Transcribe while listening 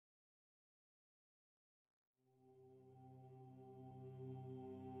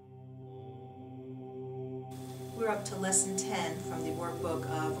up to Lesson 10 from the Workbook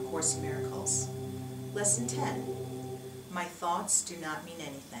of A Course in Miracles. Lesson 10. My thoughts do not mean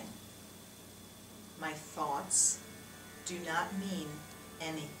anything. My thoughts do not mean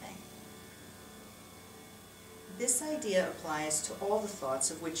anything. This idea applies to all the thoughts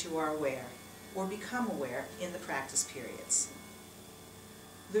of which you are aware, or become aware, in the practice periods.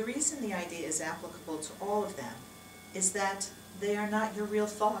 The reason the idea is applicable to all of them is that they are not your real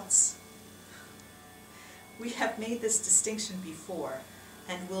thoughts. We have made this distinction before,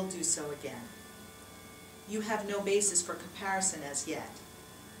 and will do so again. You have no basis for comparison as yet.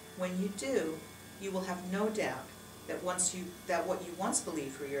 When you do, you will have no doubt that what you once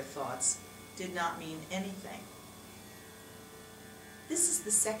believed were your thoughts did not mean anything. This is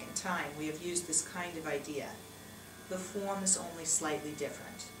the second time we have used this kind of idea. The form is only slightly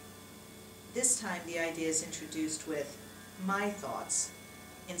different. This time the idea is introduced with my thoughts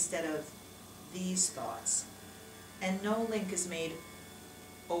instead of these thoughts, and no link is made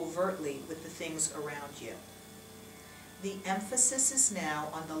overtly with the things around you. The emphasis is now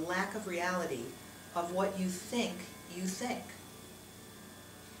on the lack of reality of what you think you think.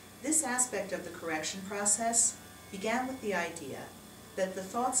 This aspect of the correction process began with the idea that the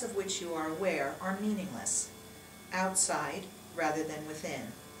thoughts of which you are aware are meaningless, outside rather than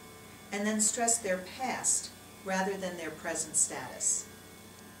within, and then stressed their past rather than their present status.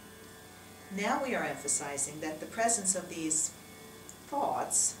 Now we are emphasizing that the presence of these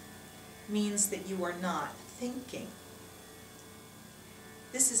thoughts means that you are not thinking.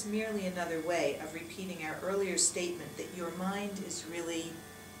 This is merely another way of repeating our earlier statement that your mind is really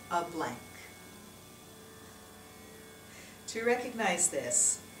a blank. To recognize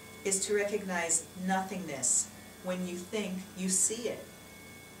this is to recognize nothingness when you think you see it.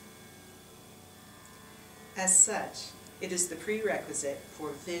 As such, it is the prerequisite for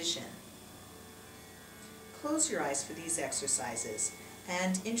vision. Close your eyes for these exercises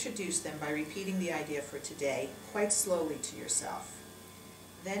and introduce them by repeating the idea for today quite slowly to yourself.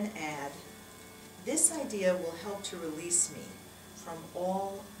 Then add, this idea will help to release me from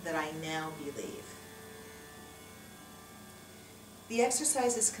all that I now believe. The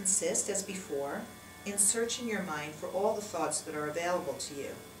exercises consist, as before, in searching your mind for all the thoughts that are available to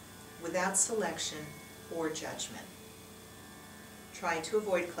you, without selection or judgment. Try to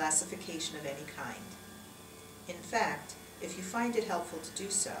avoid classification of any kind. In fact, if you find it helpful to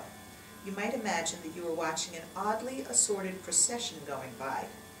do so, you might imagine that you are watching an oddly assorted procession going by,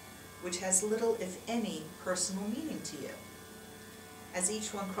 which has little, if any, personal meaning to you. As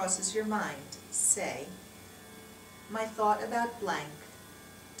each one crosses your mind, say, my thought about blank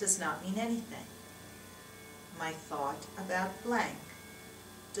does not mean anything. My thought about blank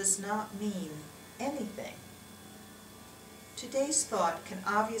does not mean anything. Today's thought can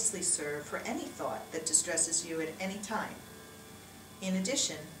obviously serve for any thought that distresses you at any time. In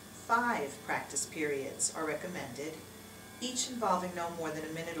addition, 5 practice periods are recommended, each involving no more than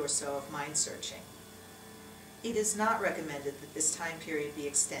a minute or so of mind searching. It is not recommended that this time period be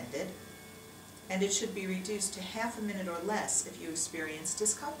extended, and it should be reduced to half a minute or less if you experience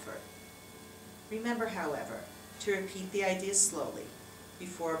discomfort. Remember, however, to repeat the idea slowly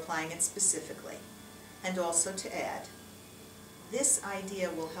before applying it specifically, and also to add, this idea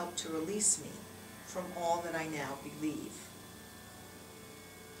will help to release me from all that I now believe.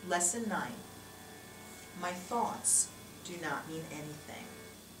 Lesson 9. My thoughts do not mean anything.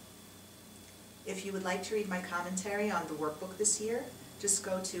 If you would like to read my commentary on the workbook this year, just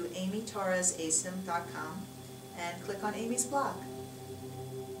go to amytorresasm.com and click on Amy's blog.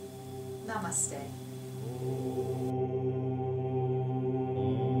 Namaste.